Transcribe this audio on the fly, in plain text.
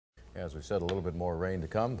As we said, a little bit more rain to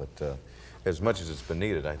come, but as much as it's been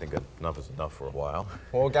needed, I think enough is enough for a while.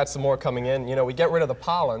 Well, we've got some more coming in. You know, we get rid of the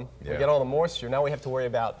pollen, yeah. We get all the moisture. Now we have to worry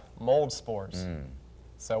about mold spores.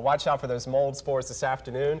 So watch out for those mold spores this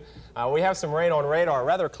afternoon. We have some rain on radar.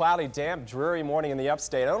 Rather cloudy, damp, dreary morning in the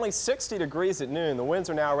upstate. Only 60 degrees at noon. The winds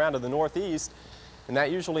are now around to the northeast, and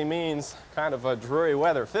that usually means kind of a dreary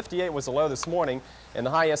weather. 58 was the low this morning, and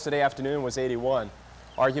the high yesterday afternoon was 81.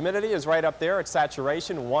 Our humidity is right up there at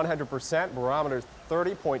saturation, 100%, barometer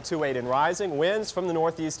 30.28 and rising. Winds from the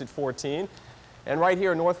northeast at 14. And right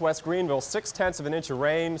here in northwest Greenville, 0.6 of an inch of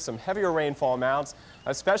rain, some heavier rainfall amounts,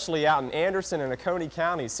 especially out in Anderson and Oconee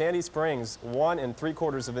County. Sandy Springs, 1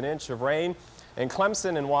 3/4 of an inch of rain. In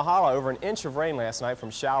Clemson and Walhalla, over an inch of rain last night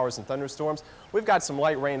from showers and thunderstorms. We've got some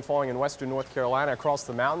light rain falling in western North Carolina across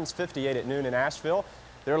the mountains, 58 at noon in Asheville.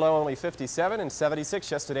 Their low only 57 and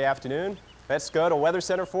 76 yesterday afternoon. Let's go to Weather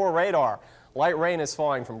Center for radar. Light rain is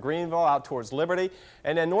falling from Greenville out towards Liberty,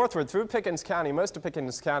 and then northward through Pickens County. Most of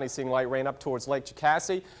Pickens County seeing light rain up towards Lake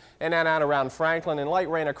Chickasee, and then out around Franklin, and light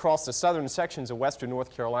rain across the southern sections of western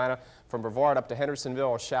North Carolina from Brevard up to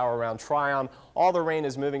Hendersonville, a shower around Tryon. All the rain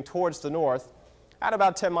is moving towards the north at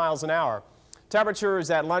about 10 miles an hour.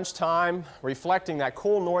 Temperatures at lunchtime reflecting that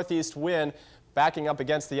cool northeast wind backing up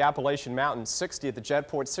against the Appalachian Mountains, 60 at the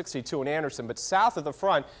Jetport, 62 in Anderson, but south of the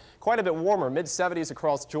front, quite a bit warmer, mid-70s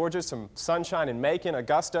across Georgia, some sunshine in Macon,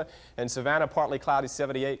 Augusta, and Savannah, partly cloudy,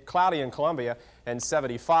 78, cloudy in Columbia, and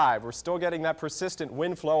 75. We're still getting that persistent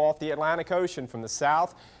wind flow off the Atlantic Ocean from the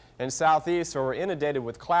south and southeast, so we're inundated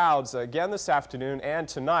with clouds again this afternoon and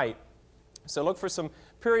tonight. So look for some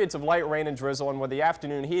periods of light rain and drizzle, and with the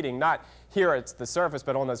afternoon heating, not here at the surface,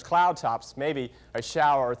 but on those cloud tops, maybe a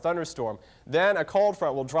shower or thunderstorm. Then a cold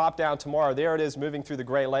front will drop down tomorrow. There it is, moving through the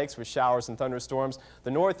Great Lakes with showers and thunderstorms.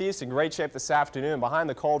 The northeast in great shape this afternoon. Behind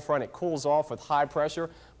the cold front, it cools off with high pressure.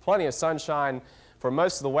 Plenty of sunshine for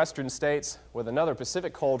most of the western states, with another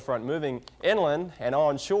Pacific cold front moving inland and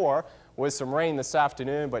onshore with some rain this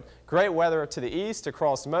afternoon, but great weather to the east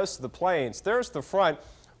across most of the plains. There's the front,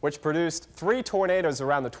 which produced 3 tornadoes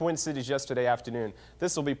around the Twin Cities yesterday afternoon.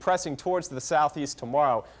 This will be pressing towards the southeast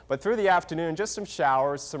tomorrow, but through the afternoon, just some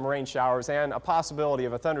showers, some rain showers, and a possibility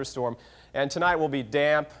of a thunderstorm. And tonight will be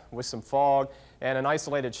damp with some fog and an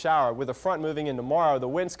isolated shower. With the front moving in tomorrow, the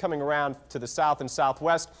winds coming around to the south and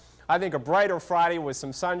southwest. I think a brighter Friday with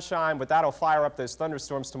some sunshine, but that'll fire up those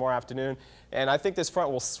thunderstorms tomorrow afternoon. And I think this front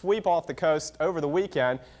will sweep off the coast over the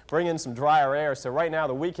weekend, bring in some drier air. So right now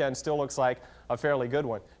the weekend still looks like a fairly good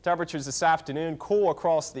one. Temperatures this afternoon cool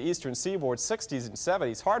across the eastern seaboard, 60s and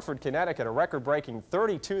 70s. Hartford, Connecticut, a record-breaking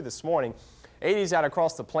 32 this morning. 80s out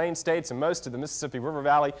across the Plain States and most of the Mississippi River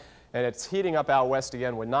Valley. And it's heating up out west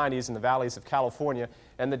again with 90s in the valleys of California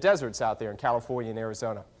and the deserts out there in California and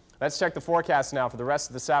Arizona. Let's check the forecast now for the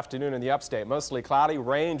rest of this afternoon in the upstate. Mostly cloudy,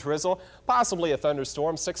 rain, drizzle, possibly a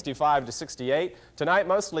thunderstorm, 65 to 68. Tonight,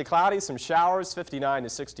 mostly cloudy, some showers, 59 to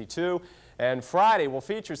 62. And Friday will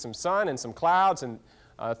feature some sun and some clouds and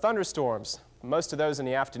thunderstorms. Most of those in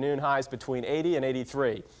the afternoon, highs between 80 and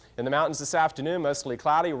 83. In the mountains this afternoon, mostly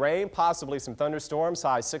cloudy, rain, possibly some thunderstorms,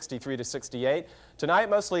 highs 63 to 68.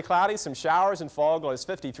 Tonight, mostly cloudy, some showers and fog, lows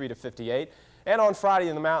 53 to 58. And on Friday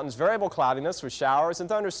in the mountains, variable cloudiness with showers and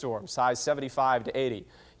thunderstorms, highs 75 to 80.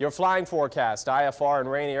 Your flying forecast, IFR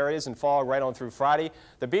and rain areas and fog right on through Friday.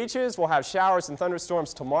 The beaches will have showers and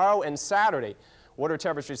thunderstorms tomorrow and Saturday. Water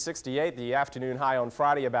temperature 68, the afternoon high on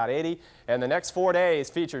Friday about 80. And the next 4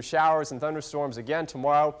 days feature showers and thunderstorms again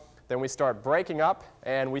tomorrow. Then we start breaking up,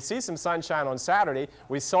 and we see some sunshine on Saturday.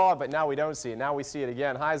 We saw it, but now we don't see it. Now we see it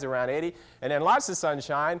again, highs around 80. And then lots of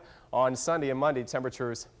sunshine on Sunday and Monday,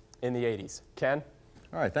 temperatures in the 80s. Ken?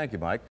 All right, thank you, Mike.